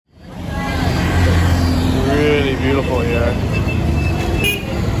beautiful here.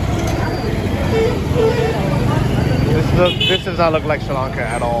 This does not look like Sri Lanka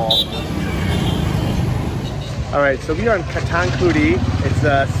at all. Alright, so we are in Kattankudy. It's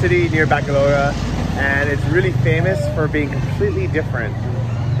a city near Batticaloa, and it's really famous for being completely different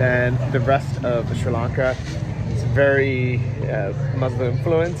than the rest of Sri Lanka. It's very Muslim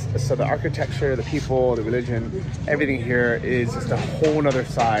influenced, so the architecture, the people, the religion, everything here is just a whole other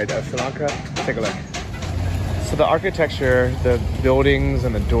side of Sri Lanka. Take a look. So the architecture, the buildings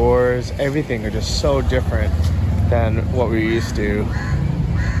and the doors, everything are just so different than what we're used to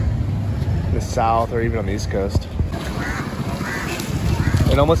in the south or even on the east coast.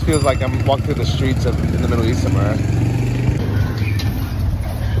 It almost feels like I'm walking through the streets in the Middle East somewhere.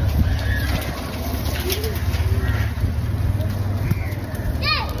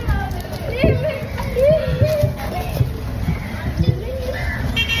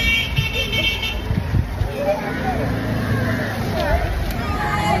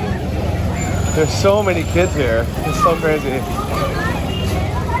 There's so many kids here. It's so crazy.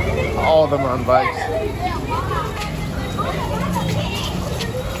 All of them are on bikes.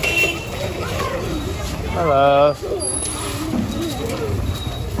 Hello.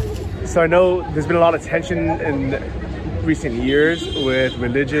 So I know there's been a lot of tension in recent years with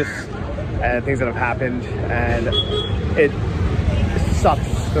religious and things that have happened, and it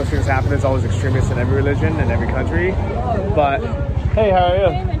sucks those things happen. There's always extremists in every religion and every country. But hey, how are you?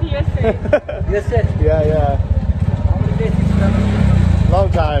 Yes, sir. Yeah.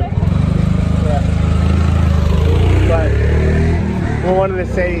 Long time. Yeah. But what I wanted to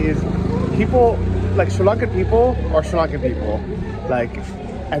say is people, like Sri Lankan people are Sri Lankan people. Like,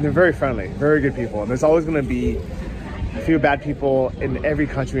 and they're very friendly, very good people. And there's always going to be a few bad people in every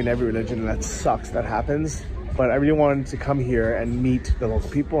country and every religion, and that sucks, that happens. But I really wanted to come here and meet the local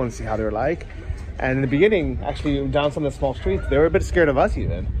people and see how they're like. And in the beginning, actually, down some of the small streets, they were a bit scared of us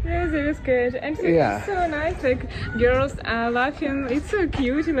even. Yes, it was good. And it's so nice. Like, girls are laughing. It's so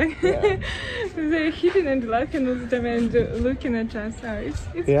cute. Like, they're hitting and laughing all the time and looking at us. So it's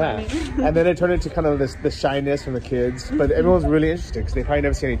funny. And then it turned into kind of this shyness from the kids. But everyone's really interested because they probably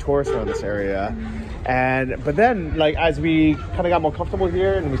never see any tourists around this area. But then, like, as we kind of got more comfortable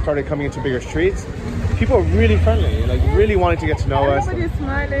here and we started coming into bigger streets, people are really friendly, like really wanting to get to know us. Everybody's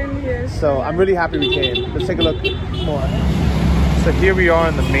smiling, yes. So I'm really happy we came. Let's take a look more. So here we are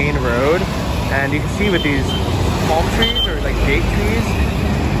on the main road, and you can see with these palm trees or like date trees,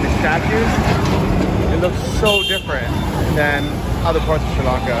 these statues, it looks so different than other parts of Sri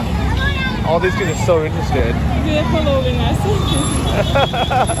Lanka. All these kids are so interested. They're following us.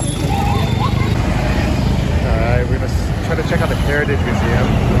 Alright, we're gonna try to check out the Heritage Museum.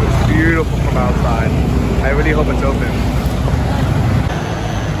 It's beautiful from outside. I really hope it's open.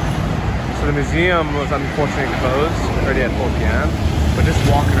 So the museum was unfortunately closed already at 4 p.m. But just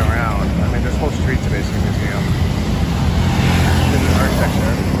walking around, I mean, this whole street's basically a museum. This is an art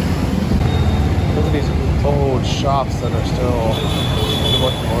section. Look at these old shops that are still in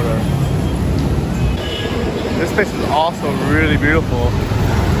working order. This place is also really beautiful.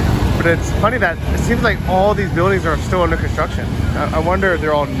 But it's funny that it seems like all these buildings are still under construction. I wonder if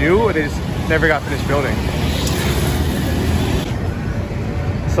they're all new or they just never got finished building.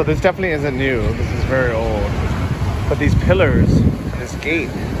 So this definitely isn't new. This is very old. But these pillars, this gate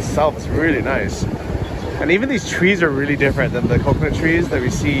itself is really nice. And even these trees are really different than the coconut trees that we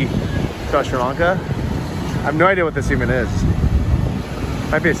see throughout Sri Lanka. I have no idea what this even is.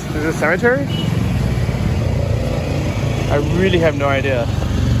 Might be, is this a cemetery? I really have no idea.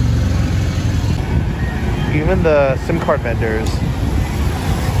 Even the SIM card vendors,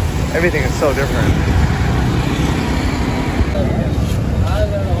 everything is so different.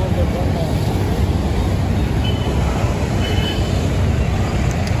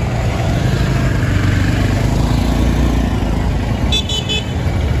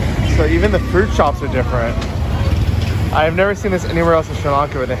 So even the fruit shops are different. I've never seen this anywhere else in Sri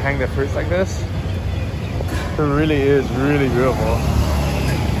Lanka where they hang their fruits like this. It really is really beautiful.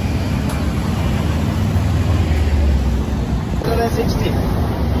 60.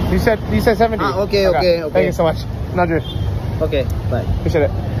 You said 70. Okay. Thank you so much. Nadru. Okay, bye. Appreciate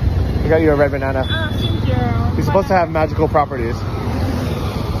it. I got you a red banana. Thank you. He's supposed to have magical properties.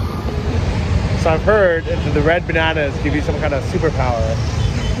 So I've heard that the red bananas give you some kind of superpower.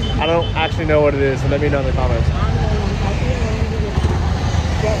 I don't actually know what it is, so let me know in the comments.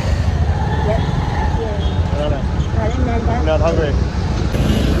 I'm not hungry.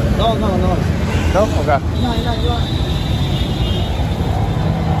 No. No? Okay. No.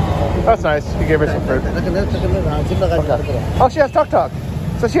 That's nice. You gave her some fruit. Okay. Oh, she has tuk-tuk.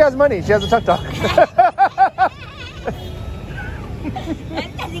 So she has money. She has a tuk-tuk.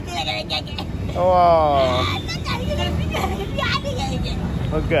 Oh.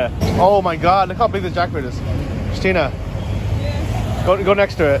 Okay. Oh my God! Look how big this jackfruit is. Christina, go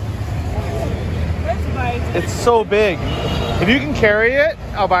next to it. Let's buy it. It's so big. If you can carry it,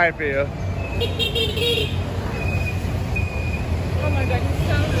 I'll buy it for you. Oh my God, it's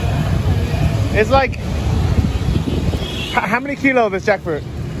so good. It's like, how many kilo this jackfruit?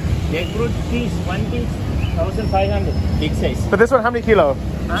 Jackfruit piece, 1 piece, 1,500. Big size. But this one, how many kilo?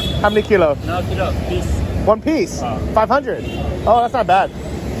 Huh? How many kilo? No kilo, piece. 1 piece? Oh. 500. Oh, that's not bad.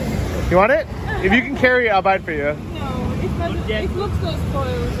 You want it? If you can carry it, I'll buy it for you. No, it's not. It looks so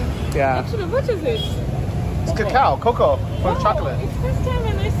spoiled. Yeah. Actually, what is it? It's cacao, cocoa, for chocolate. It's first time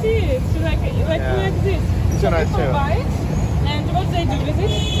when I see it. So like this. It's so nice people too. buy it, and what they do with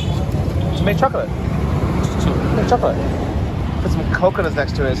it? To make chocolate. Make chocolate. Put some coconuts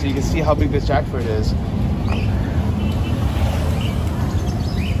next to it so you can see how big this jackfruit is.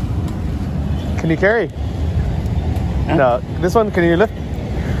 Can you carry? Huh? No. This one, can you lift?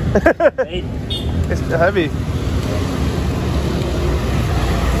 It's heavy.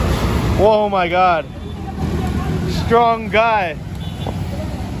 Whoa, my God. Strong guy.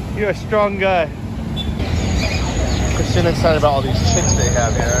 You're a strong guy. Christina excited about all these chicks they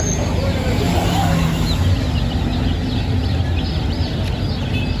have here.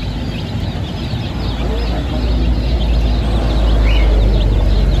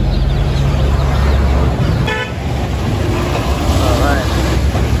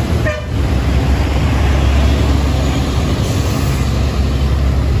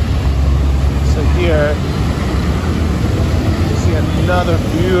 Here, you see another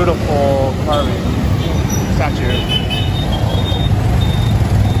beautiful carving statue.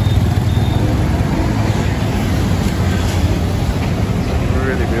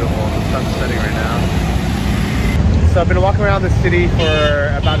 Really beautiful. The sun's setting right now. So I've been walking around the city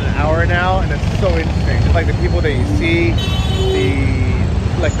for about an hour now, and it's so interesting. Just like the people that you see,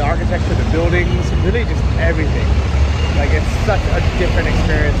 the architecture, the buildings, really just everything. Like it's such a different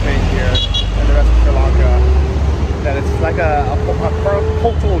experience being here than the rest of Sri Lanka. That it's like a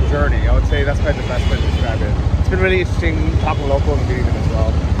cultural journey. I would say that's probably the best way to describe it. It's been really interesting talking to locals and meeting them as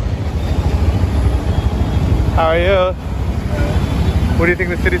well. How are you? What do you think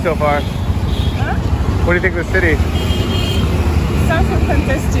of the city so far? Huh? What do you think of the city? Something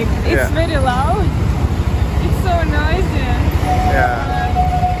fantastic. It's very loud. It's so noisy. Yeah.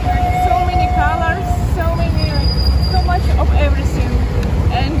 So many colors, so much of everything,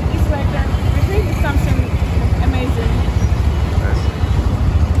 and it's like really something amazing. Nice.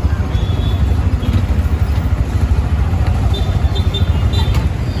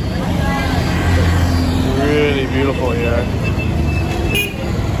 Really beautiful here.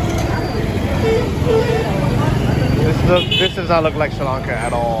 This does not look like Sri Lanka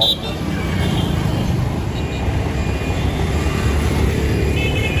at all.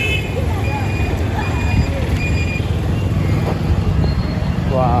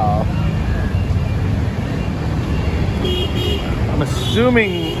 Wow. I'm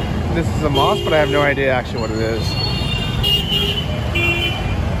assuming this is a mosque, but I have no idea actually what it is.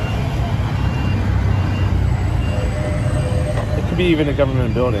 It could be even a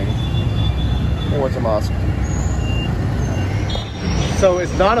government building. Or it's a mosque. So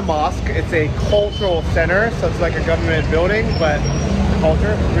it's not a mosque, it's a cultural center. So it's like a government building, but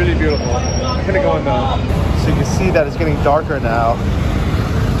culture, really beautiful. I'm gonna go in though. So you can see that it's getting darker now.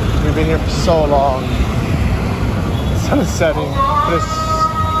 We've been here for so long. The sun is setting.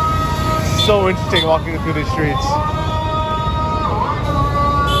 It's so interesting walking through these streets.